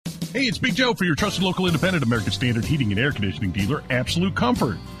Hey, it's Big Joe for your trusted local independent American Standard heating and air conditioning dealer, Absolute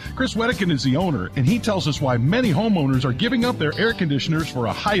Comfort. Chris Wedekin is the owner, and he tells us why many homeowners are giving up their air conditioners for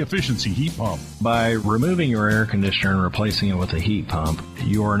a high-efficiency heat pump. By removing your air conditioner and replacing it with a heat pump,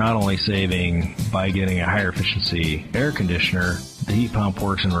 you are not only saving by getting a higher efficiency air conditioner, the heat pump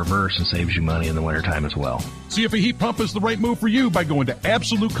works in reverse and saves you money in the wintertime as well. See if a heat pump is the right move for you by going to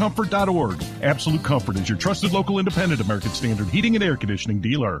AbsoluteComfort.org. Absolute Comfort is your trusted local independent American Standard heating and air conditioning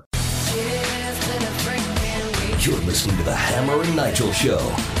dealer. You're listening to the Hammer and Nigel Show.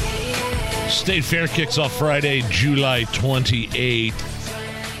 State Fair kicks off Friday, July 28th.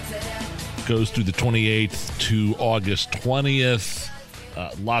 Goes through the 28th to August 20th.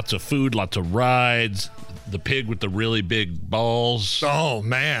 Lots of food, lots of rides. The pig with the really big balls. Oh,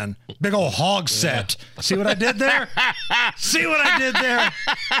 man. Big old hog set. See what I did there? See what I did there?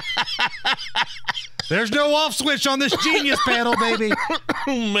 There's no off switch on this Genius panel, baby.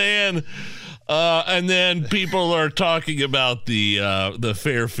 Oh, man. And then people are talking about the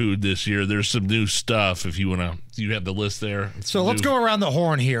fair food this year. There's some new stuff if you want to. You have the list there. So let's go around the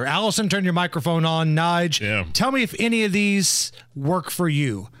horn here. Allison, turn your microphone on. Nige, tell me if any of these work for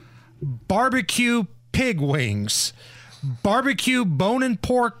you. Barbecue pig wings. Barbecue bone and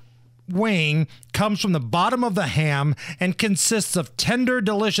pork wing comes from the bottom of the ham and consists of tender,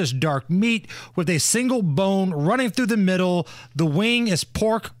 delicious dark meat with a single bone running through the middle. The wing is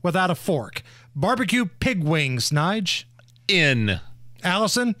pork without a fork. Barbecue pig wings, Nige? In.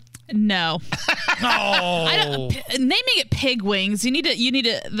 Allison? No. Oh. Naming it pig wings, you need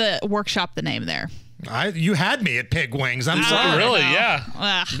to workshop the name there. You had me at pig wings. I'm sorry. Really?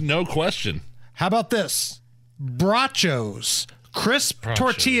 Yeah. No question. How about this? Brachos. Crisp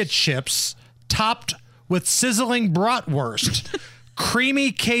tortilla chips topped with sizzling bratwurst.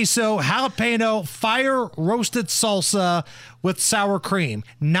 Creamy queso, jalapeno, fire roasted salsa with sour cream.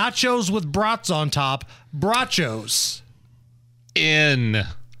 Nachos with brats on top. Brachos. In.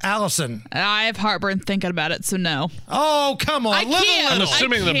 Allison. I have heartburn thinking about it, so no. Oh, come on. I'm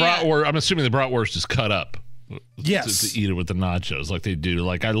assuming the bratwurst is cut up. Yes. To eat it with the nachos like they do.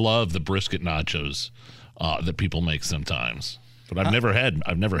 Like I love the brisket nachos that people make sometimes. But I've never had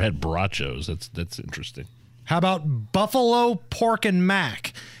brachos. That's interesting. How about buffalo pork and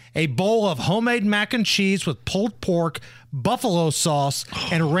mac? A bowl of homemade mac and cheese with pulled pork, buffalo sauce,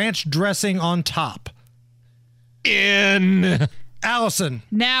 and ranch dressing on top. In. Allison.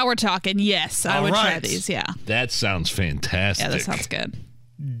 Now we're talking. Yes, I would try these. Yeah. That sounds fantastic. Yeah, that sounds good.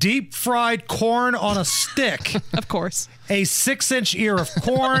 Deep fried corn on a stick. Of course. A 6-inch ear of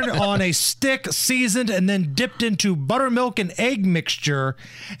corn on a stick, seasoned and then dipped into buttermilk and egg mixture,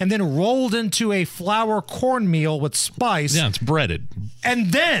 and then rolled into a flour cornmeal with spice. Yeah, it's breaded.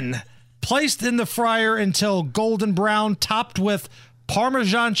 And then placed in the fryer until golden brown, topped with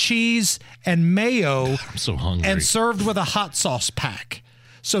Parmesan cheese and mayo. God, I'm so hungry. And served with a hot sauce pack.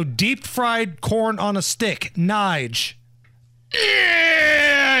 So deep fried corn on a stick. Nige.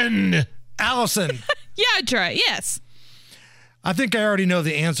 In. Allison. Yeah, I'd try it. Yes. I think I already know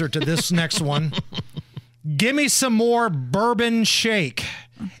the answer to this next one. Give me some more bourbon shake.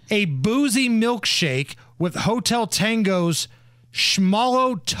 A boozy milkshake with Hotel Tango's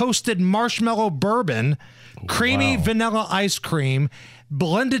Schmallow toasted marshmallow bourbon, creamy vanilla ice cream,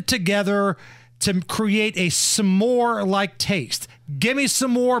 blended together to create a s'more-like taste. Give me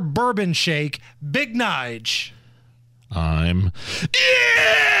some more bourbon shake. Big Nige. I'm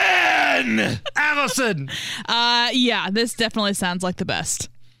in. Allison. Yeah, this definitely sounds like the best.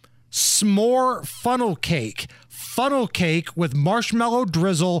 S'more funnel cake. Funnel cake with marshmallow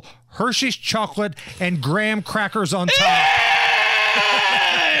drizzle, Hershey's chocolate, and graham crackers on top.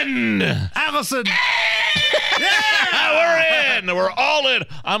 In. Allison. Yeah, we're in. We're all in.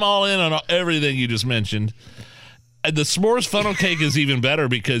 I'm all in on everything you just mentioned. The s'mores funnel cake is even better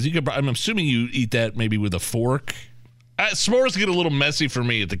because I'm assuming you eat that maybe with a fork. S'mores get a little messy for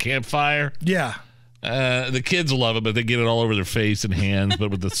me at the campfire. Yeah. The kids love it, but they get it all over their face and hands. But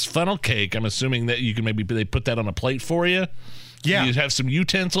with the funnel cake, I'm assuming that you can they put that on a plate for you. Yeah. You have some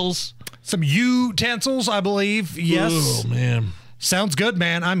utensils. Some utensils, I believe. Yes. Oh, man. Sounds good,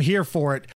 man. I'm here for it.